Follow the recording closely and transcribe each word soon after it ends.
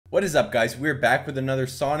What is up, guys? We're back with another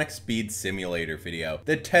Sonic Speed Simulator video.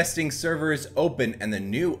 The testing server is open and the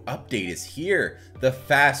new update is here. The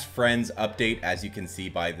Fast Friends update, as you can see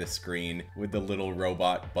by the screen with the little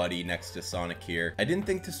robot buddy next to Sonic here. I didn't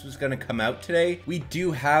think this was gonna come out today. We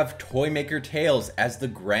do have Toy Maker Tales as the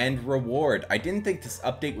grand reward. I didn't think this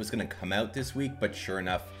update was gonna come out this week, but sure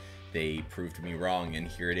enough, they proved me wrong, and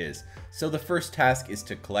here it is. So the first task is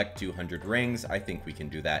to collect 200 rings. I think we can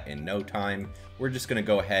do that in no time. We're just gonna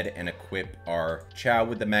go ahead and equip our Chow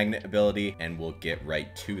with the magnet ability, and we'll get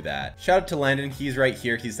right to that. Shout out to Landon, he's right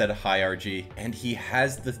here. He said hi RG, and he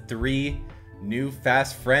has the 3 new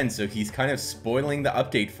fast friends, so he's kind of spoiling the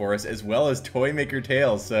update for us, as well as Toy Maker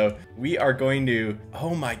Tales. So we are going to,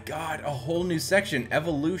 oh my god, a whole new section,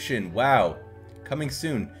 evolution. Wow, coming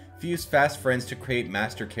soon. Fuse fast friends to create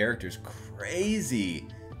master characters. Crazy.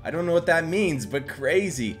 I don't know what that means, but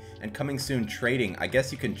crazy. And coming soon, trading. I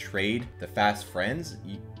guess you can trade the fast friends.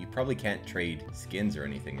 You probably can't trade skins or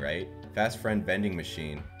anything, right? Fast friend vending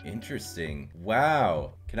machine. Interesting.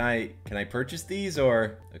 Wow. Can I purchase these,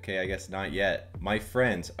 or? Okay, I guess not yet. My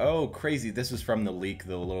friends. Oh, crazy. This was from the leak,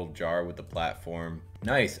 the little jar with the platform.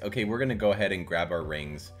 Nice. Okay, we're gonna go ahead and grab our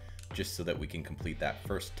rings, just so that we can complete that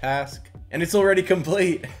first task. And it's already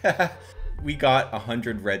complete! We got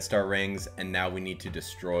 100 red star rings, and now we need to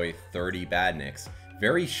destroy 30 badniks.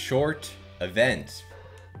 Very short event,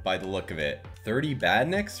 by the look of it. 30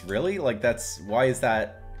 badniks? Really? Like, why is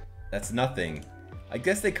that? That's nothing. I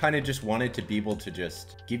guess they kind of just wanted to be able to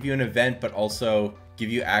just give you an event, but also give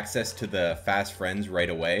you access to the fast friends right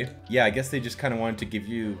away. Yeah, I guess they just kind of wanted to give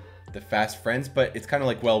you the fast friends, but it's kind of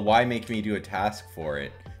like, well, why make me do a task for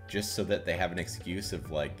it? Just so that they have an excuse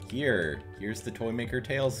of like, here's the Toy Maker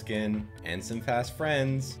Tales skin and some fast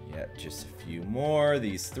friends. Yeah, just a few more.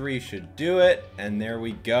 These 3 should do it. And there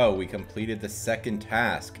we go. We completed the second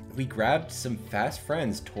task. We grabbed some fast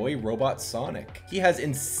friends, Toy Robot Sonic. He has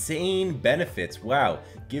insane benefits. Wow.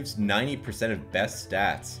 Gives 90% of best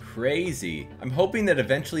stats. Crazy. I'm hoping that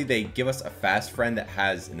eventually they give us a fast friend that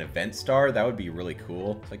has an event star. That would be really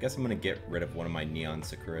cool. So I guess I'm gonna get rid of one of my Neon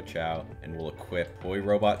Sakura Chow, and we'll equip Toy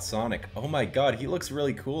Robot Sonic. Oh my god, he looks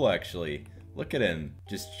really cool actually. Look at him,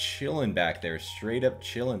 just chilling back there, straight up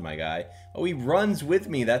chilling, my guy. Oh, he runs with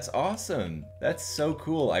me. That's awesome. That's so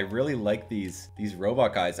cool. I really like these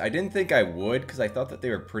robot guys. I didn't think I would, because I thought that they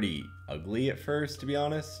were pretty ugly at first, to be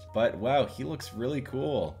honest. But wow, he looks really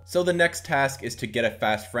cool. So the next task is to get a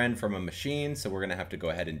fast friend from a machine, so we're gonna have to go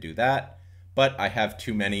ahead and do that. But I have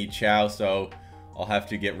too many Chow, so I'll have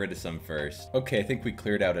to get rid of some first. Okay, I think we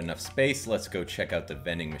cleared out enough space. Let's go check out the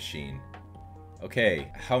vending machine.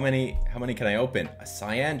 Okay, how many can I open? A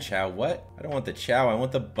cyan Chow, what? I don't want the Chow, I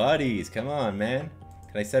want the buddies. Come on, man.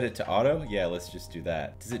 Can I set it to auto? Yeah, let's just do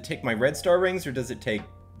that. Does it take my red star rings, or does it take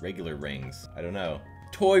regular rings? I don't know.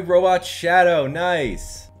 Toy Robot Shadow,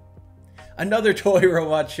 nice. Another Toy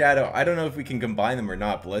Robot Shadow. I don't know if we can combine them or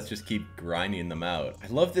not, but let's just keep grinding them out. I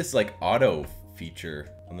love this like auto feature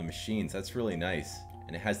on the machines. That's really nice.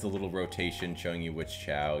 And it has the little rotation showing you which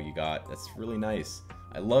Chow you got. That's really nice.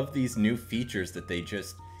 I love these new features that they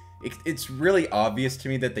just, it's really obvious to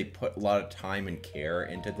me that they put a lot of time and care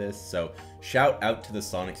into this. So shout out to the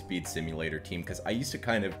Sonic Speed Simulator team, because I used to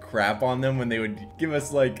kind of crap on them when they would give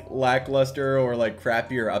us like lackluster or like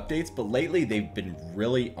crappier updates, but lately they've been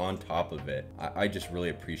really on top of it. I just really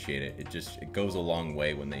appreciate it. It goes a long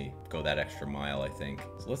way when they go that extra mile, I think.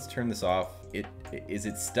 So let's turn this off. Is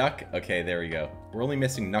it stuck? Okay, there we go. We're only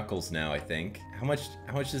missing Knuckles now, I think. How much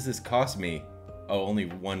does this cost me? Oh, only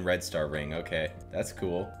 1 red star ring. Okay, that's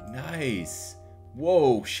cool. Nice.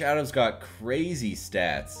 Whoa, Shadow's got crazy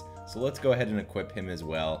stats. So let's go ahead and equip him as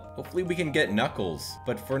well. Hopefully we can get Knuckles.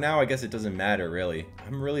 But for now, I guess it doesn't matter, really.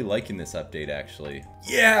 I'm really liking this update, actually.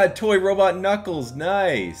 Yeah, Toy Robot Knuckles.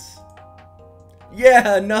 Nice.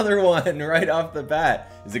 Yeah, another one right off the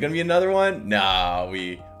bat. Is it gonna be another one? Nah,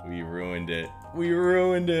 we ruined it. We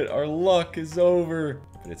ruined it. Our luck is over.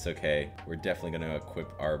 But it's okay. We're definitely gonna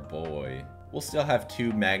equip our boy. We'll still have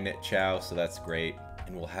 2 Magnet Chow, so that's great.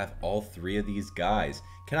 And we'll have all 3 of these guys.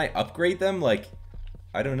 Can I upgrade them? Like,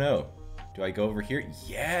 I don't know. Do I go over here?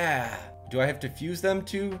 Yeah! Do I have to fuse them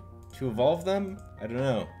to evolve them? I don't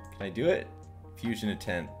know. Can I do it? Fusion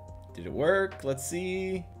attempt. Did it work? Let's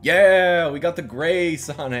see. Yeah! We got the gray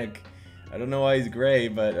Sonic. I don't know why he's gray,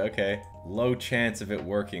 but okay. Low chance of it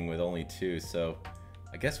working with only 2, so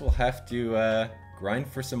I guess we'll have to grind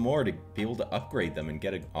for some more to be able to upgrade them and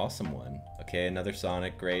get an awesome one. Okay, another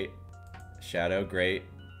Sonic, great. Shadow, great.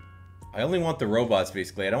 I only want the robots,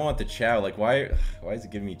 basically. I don't want the Chow. Like, why is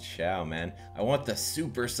it giving me Chow, man? I want the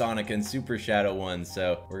Super Sonic and Super Shadow ones,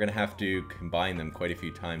 so we're gonna have to combine them quite a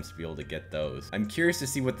few times to be able to get those. I'm curious to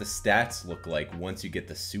see what the stats look like once you get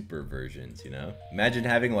the Super versions, you know? Imagine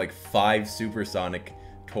having like 5 Super Sonic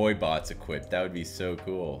toy bots equipped. That would be so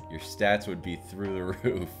cool. Your stats would be through the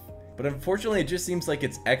roof. But unfortunately, it just seems like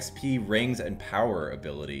it's XP, rings, and power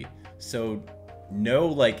ability. So no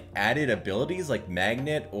like added abilities like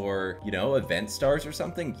magnet or, you know, event stars or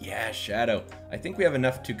something. Yeah, Shadow. I think we have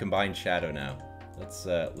enough to combine Shadow now. Let's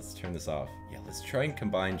turn this off. Yeah, let's try and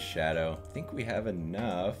combine Shadow. I think we have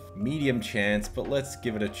enough. Medium chance, but let's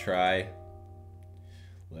give it a try.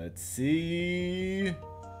 Let's see.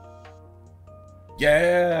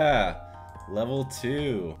 Yeah! Level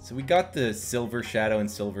 2. So we got the Silver Shadow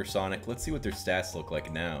and Silver Sonic. Let's see what their stats look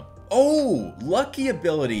like now. Oh! Lucky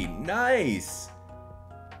ability! Nice!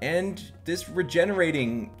 And this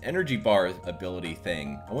regenerating energy bar ability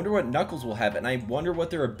thing. I wonder what Knuckles will have, and I wonder what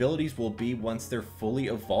their abilities will be once they're fully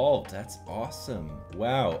evolved. That's awesome.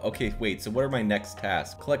 Wow. Okay, wait, so what are my next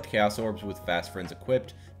tasks? Collect Chaos Orbs with Fast Friends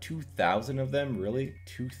equipped. 2,000 of them? Really?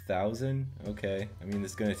 2,000? Okay. I mean,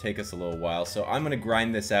 this is gonna take us a little while, so I'm gonna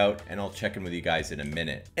grind this out, and I'll check in with you guys in a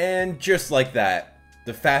minute. And just like that,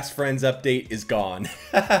 the Fast Friends update is gone.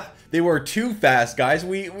 They were too fast, guys.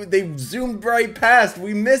 They zoomed right past.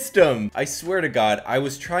 We missed them. I swear to God, I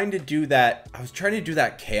was trying to do that. I was trying to do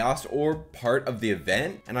that Chaos Orb part of the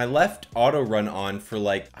event, and I left auto run on for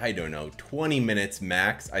like, I don't know, 20 minutes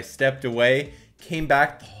max. I stepped away, came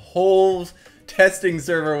back, the whole testing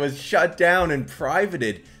server was shut down and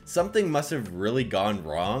privated. Something must have really gone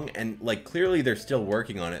wrong, and like clearly they're still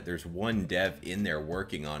working on it. There's one dev in there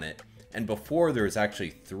working on it. And before there was actually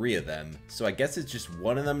 3 of them. So I guess it's just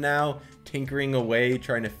one of them now, tinkering away,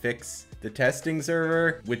 trying to fix the testing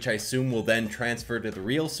server, which I assume will then transfer to the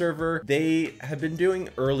real server. They have been doing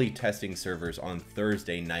early testing servers on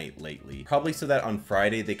Thursday night lately, probably so that on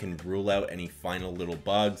Friday they can rule out any final little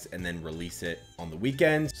bugs and then release it on the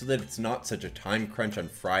weekend so that it's not such a time crunch on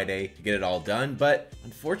Friday to get it all done. But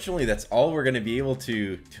unfortunately, that's all we're going to be able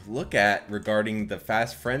to look at regarding the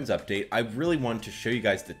Fast Friends update. I really wanted to show you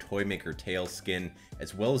guys the Toy Maker Tail skin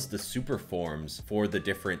as well as the super forms for the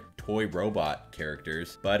different toy robot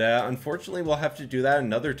characters, but unfortunately we'll have to do that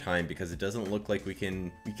another time because it doesn't look like we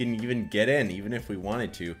can even get in even if we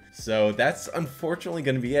wanted to. So that's unfortunately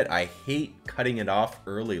going to be it. I hate cutting it off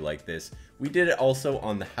early like this. We did it also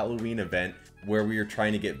on the Halloween event where we were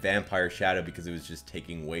trying to get Vampire Shadow because it was just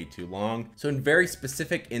taking way too long. So in very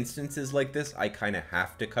specific instances like this, I kind of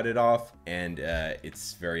have to cut it off, and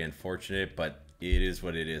it's very unfortunate, but it is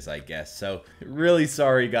what it is, I guess. So really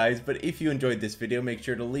sorry guys, but if you enjoyed this video, make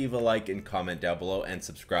sure to leave a like and comment down below and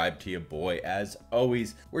subscribe to your boy. As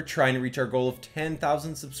always, we're trying to reach our goal of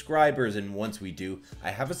 10,000 subscribers, and once we do, I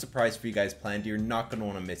have a surprise for you guys planned. You're not going to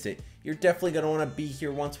want to miss it. You're definitely going to want to be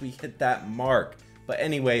here once we hit that mark. But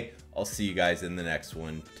anyway, I'll see you guys in the next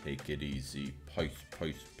one. Take it easy. Peace,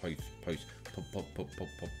 peace, peace, peace.